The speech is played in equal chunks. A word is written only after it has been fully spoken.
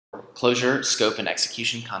Closure, Scope, and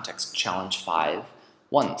Execution Context Challenge 5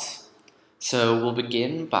 once. So we'll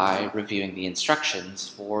begin by reviewing the instructions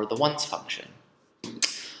for the once function.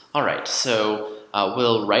 Alright, so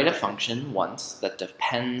we'll write a function once that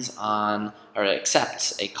depends on, or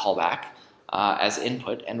accepts a callback as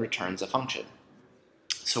input and returns a function.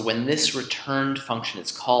 So when this returned function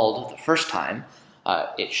is called the first time,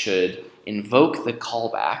 it should invoke the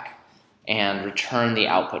callback and return the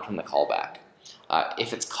output from the callback.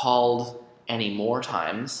 If it's called any more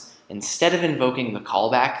times, instead of invoking the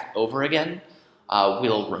callback over again,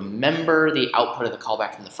 we'll remember the output of the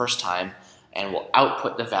callback from the first time and we'll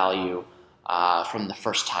output the value from the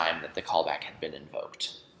first time that the callback had been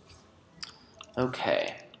invoked.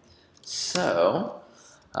 Okay, so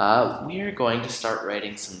we're going to start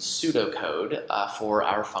writing some pseudocode for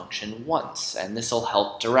our function once, and this will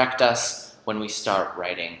help direct us when we start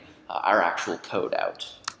writing our actual code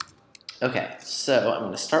out. Okay, so I'm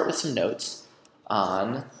going to start with some notes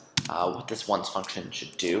on what this once function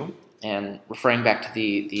should do, and referring back to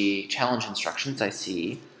the challenge instructions, I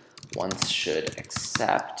see once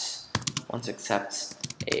accepts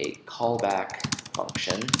a callback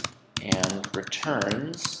function and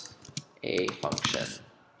returns a function.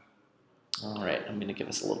 Alright, I'm going to give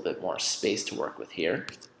us a little bit more space to work with here.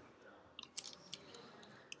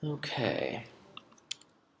 Okay,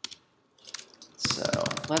 so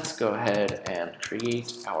let's go ahead and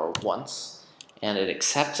create our once, and it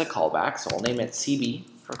accepts a callback, so I'll name it CB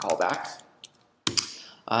for callback.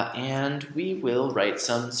 And we will write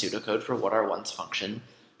some pseudocode for what our once function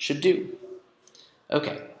should do.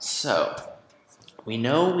 Okay, so we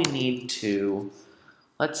know we need to,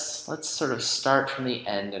 let's sort of start from the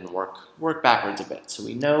end and work backwards a bit. So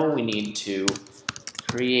we know we need to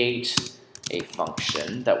create a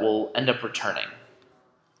function that will end up returning.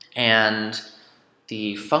 And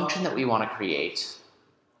the function that we want to create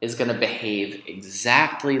is going to behave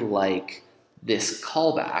exactly like this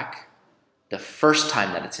callback the first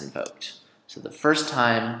time that it's invoked. So the first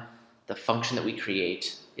time the function that we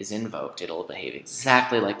create is invoked, it'll behave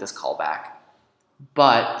exactly like this callback,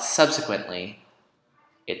 but subsequently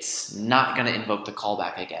it's not going to invoke the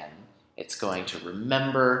callback again. It's going to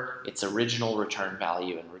remember its original return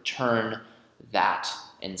value and return that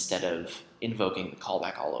instead of invoking the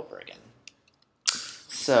callback all over again.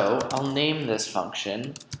 So I'll name this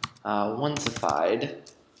function onceified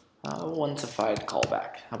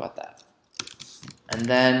callback. How about that? And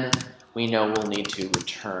then we know we'll need to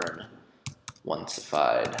return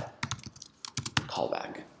onceified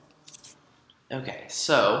callback. Okay,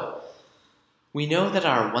 so we know that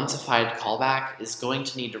our onceified callback is going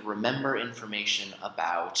to need to remember information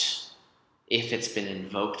about if it's been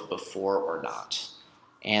invoked before or not.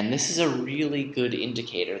 And this is a really good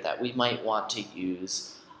indicator that we might want to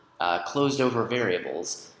use closed over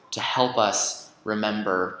variables to help us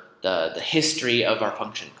remember the history of our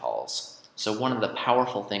function calls. So one of the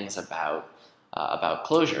powerful things about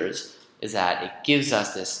closures is that it gives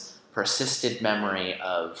us this persisted memory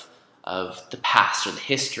of the past or the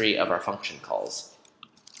history of our function calls.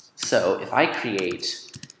 So if I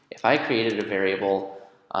created a variable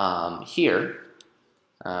here,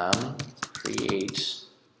 create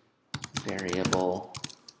variable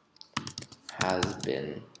has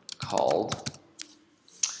been called.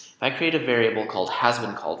 If I create a variable called has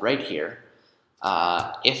been called right here,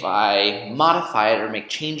 if I modify it or make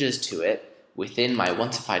changes to it within my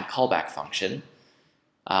onceified callback function,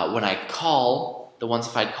 when I call the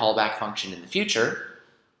onceified callback function in the future,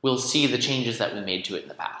 we'll see the changes that we made to it in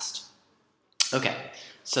the past. Okay,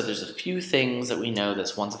 so there's a few things that we know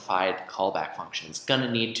this onceified callback function is going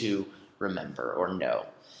to need to remember or know.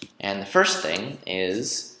 And the first thing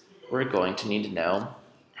is we're going to need to know,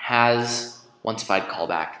 has onceified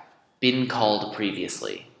callback been called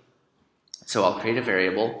previously? So I'll create a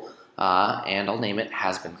variable and I'll name it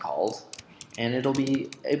has been called, and it'll be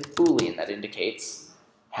a boolean that indicates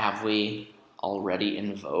have we already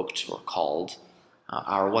invoked or called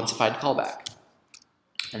our onceified callback.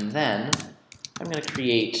 And then I'm going to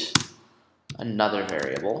create another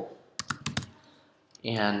variable,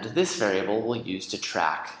 and this variable we'll use to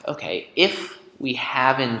track, okay, if we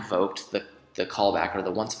have invoked the callback or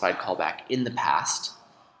the onceified callback in the past,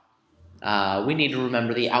 we need to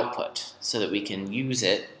remember the output so that we can use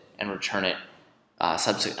it and return it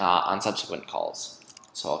on subsequent calls.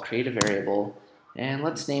 So I'll create a variable, and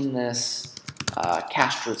let's name this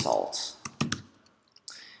cast result.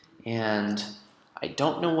 And I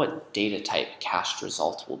don't know what data type cast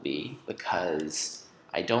result will be because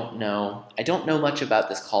I don't know much about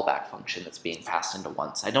this callback function that's being passed into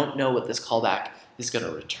once. I don't know what this callback is going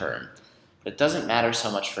to return. But it doesn't matter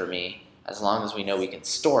so much for me as long as we know we can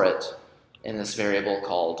store it in this variable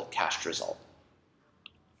called cached result.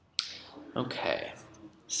 Okay,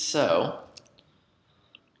 so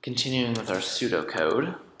continuing with our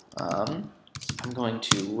pseudocode, I'm going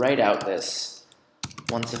to write out this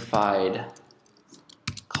onceified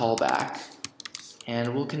callback,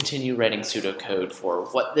 and we'll continue writing pseudocode for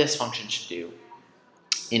what this function should do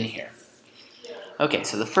in here. Okay,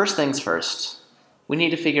 so the first things first, we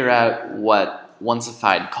need to figure out what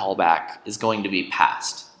onceified callback is going to be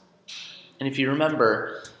passed. And if you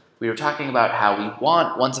remember, we were talking about how we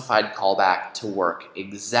want onceified callback to work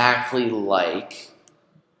exactly like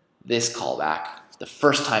this callback the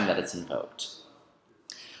first time that it's invoked.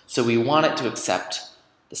 So we want it to accept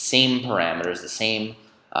the same parameters, the same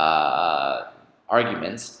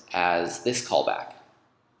arguments as this callback.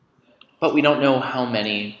 But we don't know how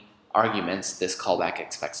many arguments this callback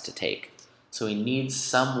expects to take. So we need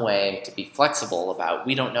some way to be flexible about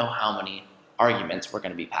we don't know how many arguments we're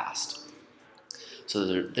going to be passed.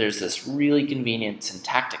 So there's this really convenient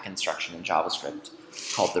syntactic construction in JavaScript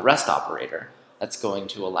called the REST operator that's going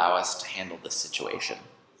to allow us to handle this situation.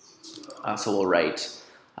 So we'll write ...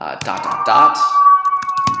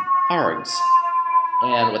 args.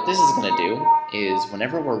 And what this is going to do is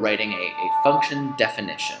whenever we're writing a function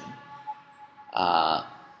definition,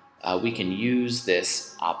 we can use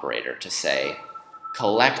this operator to say,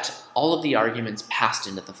 collect all of the arguments passed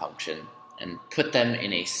into the function and put them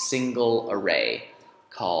in a single array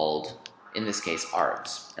called, in this case,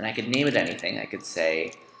 args. And I could name it anything. I could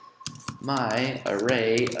say, my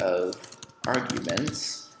array of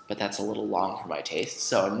arguments, but that's a little long for my taste.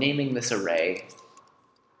 So I'm naming this array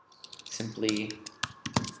simply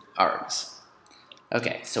args.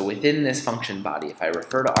 Okay, so within this function body, if I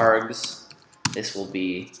refer to args, this will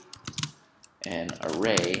be an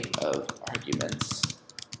array of arguments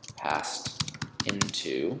passed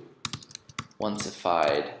into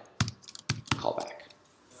onceified callback.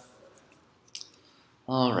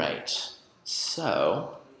 All right,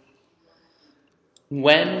 so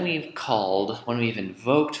when we've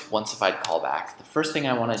invoked onceified callback, the first thing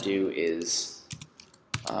I want to do is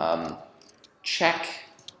check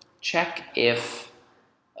if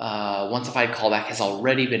onceified callback has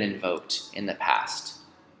already been invoked in the past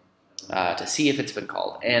to see if it's been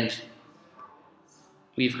called. And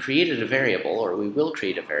we've created a variable, or we will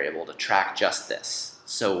create a variable to track just this.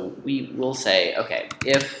 So we will say, okay,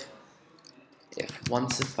 if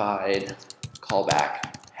onceified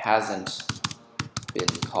callback hasn't been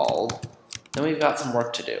called, then we've got some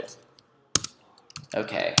work to do.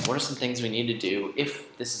 Okay, what are some things we need to do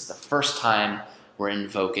if this is the first time we're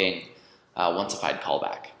invoking onceified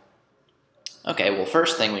callback? Okay, well,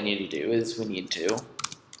 first thing we need to do is we need to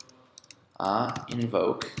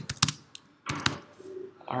invoke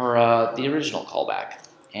our the original callback,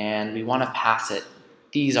 and we want to pass it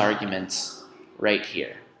these arguments right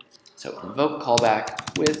here. So invoke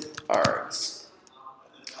callback with args.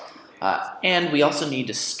 And we also need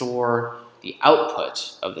to store the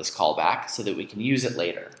output of this callback so that we can use it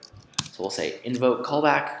later. So we'll say invoke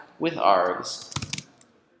callback with args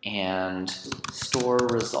and store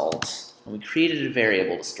result. And we created a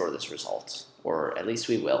variable to store this result, or at least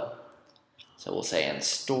we will. So we'll say and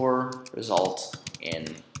store result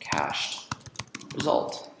in cached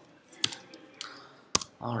result.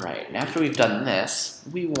 All right, and after we've done this,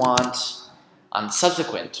 we want, on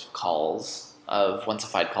subsequent calls of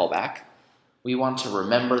onceified callback, we want to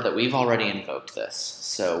remember that we've already invoked this.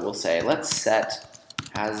 So we'll say, let's set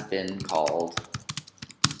has been called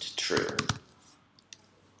to true.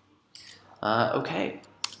 Okay,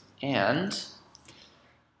 and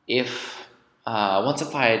if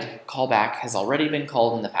onceified callback has already been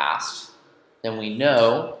called in the past, then we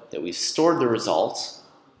know that we've stored the result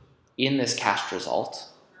in this cached result.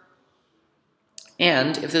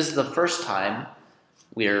 And if this is the first time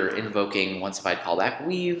we're invoking onceified callback,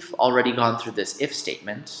 we've already gone through this if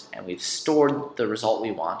statement, and we've stored the result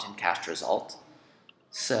we want in cached result.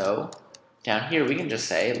 So down here we can just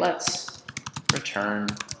say, let's return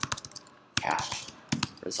cached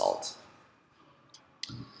result.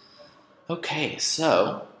 Okay,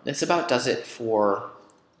 so this about does it for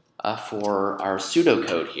our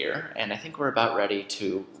pseudocode here, and I think we're about ready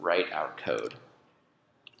to write our code.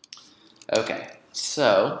 Okay,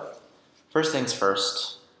 so first things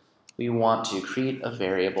first, we want to create a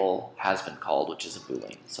variable has been called, which is a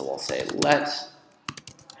boolean. So we'll say let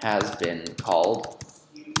has been called,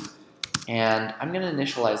 and I'm going to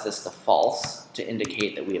initialize this to false to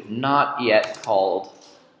indicate that we have not yet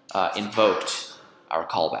invoked our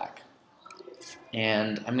callback.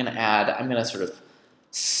 And I'm going to sort of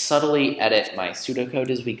subtly edit my pseudocode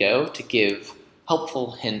as we go to give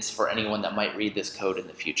helpful hints for anyone that might read this code in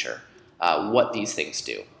the future, what these things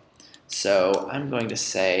do. So I'm going to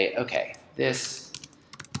say, okay, this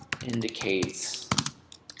indicates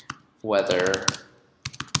whether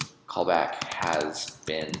callback has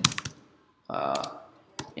been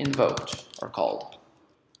invoked or called.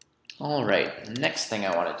 All right, the next thing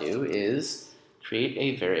I want to do is create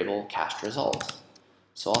a variable cached result.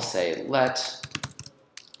 So I'll say let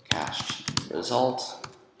cached result,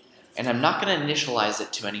 and I'm not going to initialize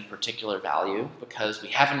it to any particular value because we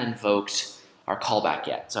haven't invoked our callback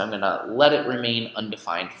yet. So I'm going to let it remain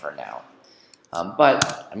undefined for now.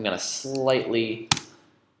 But I'm going to slightly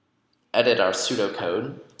edit our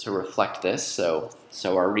pseudocode to reflect this so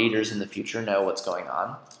our readers in the future know what's going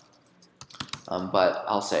on. But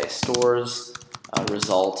I'll say stores a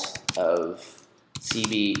result of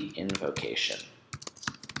CB invocation.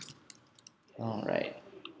 All right.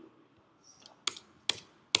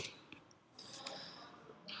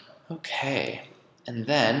 Okay, and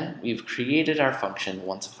then we've created our function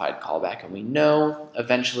onceified callback, and we know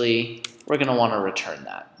eventually we're going to want to return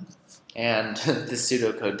that. And the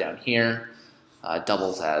pseudocode down here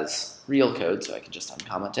doubles as real code, so I can just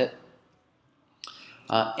uncomment it.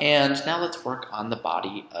 And now let's work on the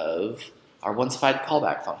body of our onceified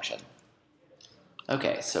callback function.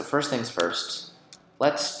 Okay, so first things first,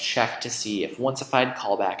 let's check to see if onceified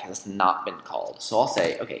callback has not been called. So I'll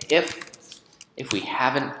say, okay, if we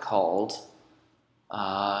haven't called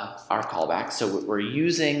our callback, so we're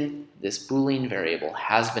using this Boolean variable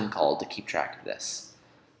has been called to keep track of this.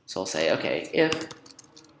 So I'll say, okay, if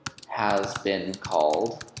has been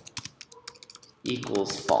called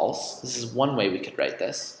equals false. This is one way we could write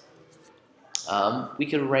this. We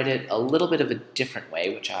could write it a little bit of a different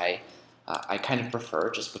way, which I kind of prefer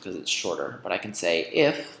just because it's shorter. But I can say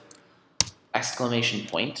if exclamation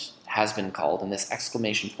point has been called, and this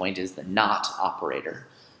exclamation point is the not operator.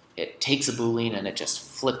 It takes a Boolean and it just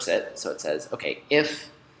flips it. So it says, okay, if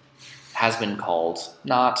has been called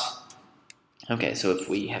not. Okay, so if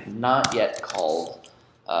we have not yet called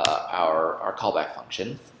our callback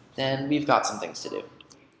function, then we've got some things to do.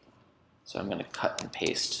 So I'm going to cut and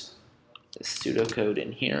paste this pseudocode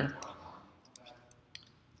in here.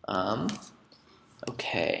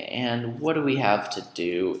 Okay, and what do we have to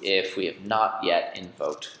do if we have not yet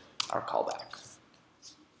invoked our callback?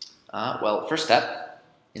 Well, first step,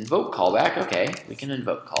 invoke callback. Okay, we can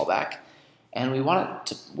invoke callback, and we want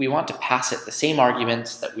to pass it the same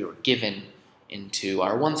arguments that we were given into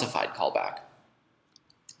our onceified callback.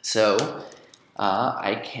 So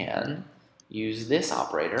I can use this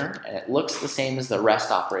operator, and it looks the same as the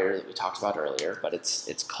rest operator that we talked about earlier, but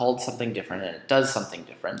it's called something different and it does something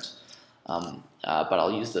different. But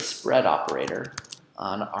I'll use the spread operator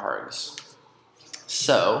on args.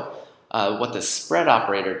 So what the spread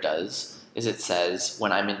operator does is it says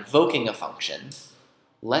when I'm invoking a function,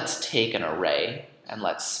 let's take an array and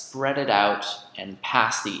let's spread it out and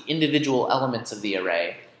pass the individual elements of the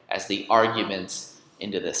array as the arguments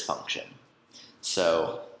into this function.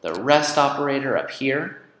 So the rest operator up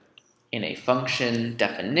here in a function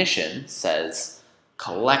definition says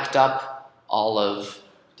collect up all of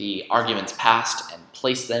the arguments passed and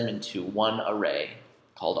place them into one array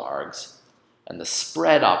called args. And the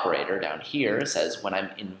spread operator down here says when I'm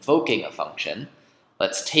invoking a function,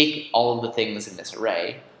 let's take all of the things in this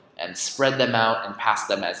array and spread them out and pass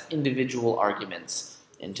them as individual arguments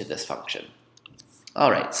into this function.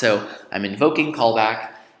 All right, so I'm invoking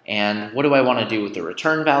callback, and what do I want to do with the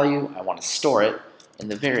return value? I want to store it in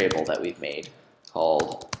the variable that we've made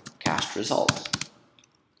called cached result.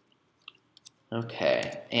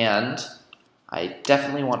 Okay, and I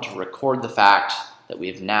definitely want to record the fact that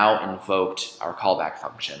we've now invoked our callback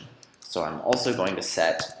function. So I'm also going to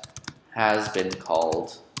set has been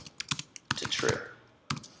called to true.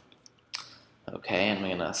 Okay, and I'm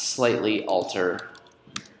going to slightly alter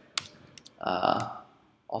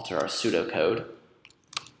our pseudocode.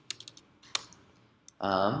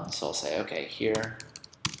 So I'll say, okay, here,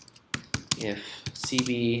 if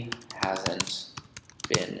CB hasn't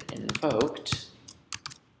been invoked,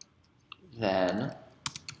 then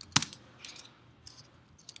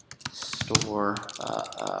store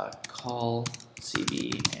call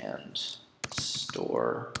CB and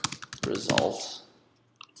store result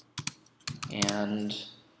and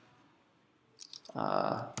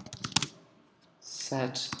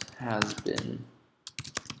set has been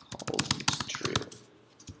called true.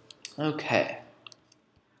 Okay.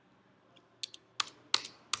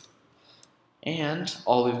 And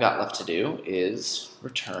all we've got left to do is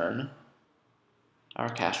return our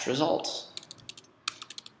cached result.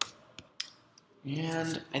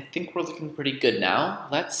 And I think we're looking pretty good now.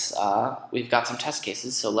 We've got some test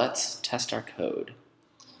cases, so let's test our code.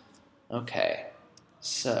 Okay,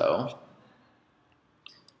 so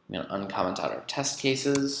I'm going to uncomment out our test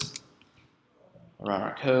cases, run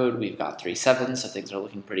our code. We've got 3 sevens, so things are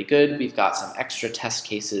looking pretty good. We've got some extra test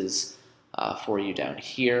cases for you down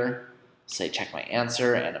here. Say check my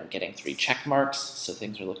answer, and I'm getting 3 check marks, so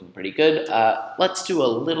things are looking pretty good. Let's do a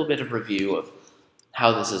little bit of review of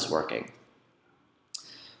how this is working.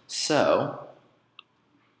 So,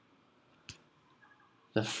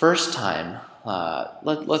 the first time,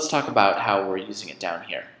 let's talk about how we're using it down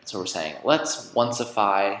here. So we're saying, let's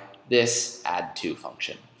onceify this add2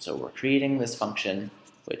 function. So we're creating this function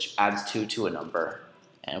which adds 2 to a number,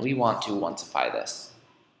 and we want to onceify this.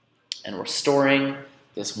 And we're storing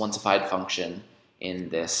this onceified function in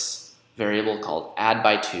this variable called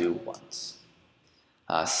add_by_2 once.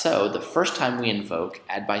 So the first time we invoke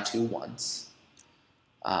add_by_2 once,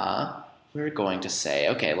 we're going to say,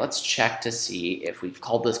 okay, let's check to see if we've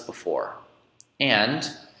called this before. And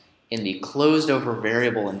in the closed over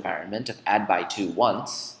variable environment of add_by_2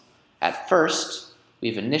 once, at first,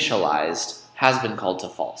 we've initialized has been called to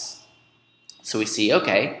false. So we see,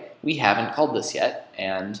 okay, we haven't called this yet,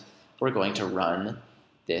 and we're going to run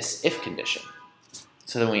this if condition.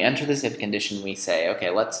 So then we enter this if condition, we say, okay,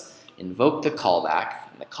 let's invoke the callback.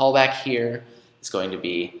 And the callback here is going to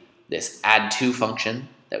be this add2 function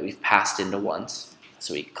that we've passed into once.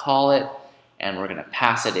 So we call it, and we're going to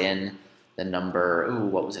pass it in the number,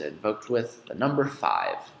 what was it invoked with? The number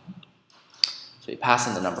 5. So we pass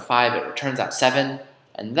in the number 5, it returns out 7,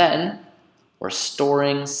 and then we're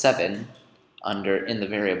storing 7 in the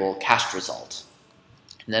variable cached result.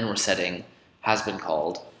 And then we're setting has been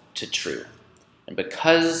called to true. And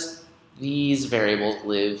because these variables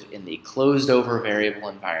live in the closed over variable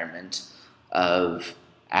environment of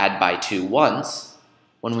add_by_2 once,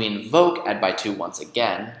 when we invoke add_by_2 once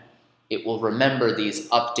again, it will remember these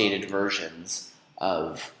updated versions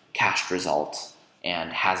of cached result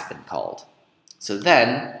and has been called. So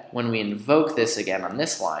then, when we invoke this again on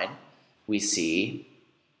this line, we see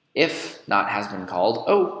if not has been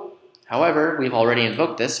called, however, we've already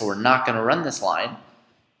invoked this, so we're not going to run this line,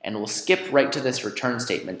 and we'll skip right to this return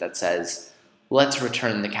statement that says, let's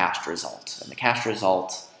return the cached result. And the cached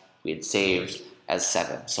result we had saved as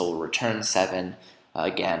 7, so we'll return 7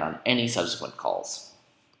 again on any subsequent calls.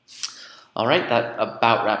 All right, that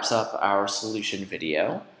about wraps up our solution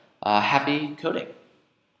video. Happy coding.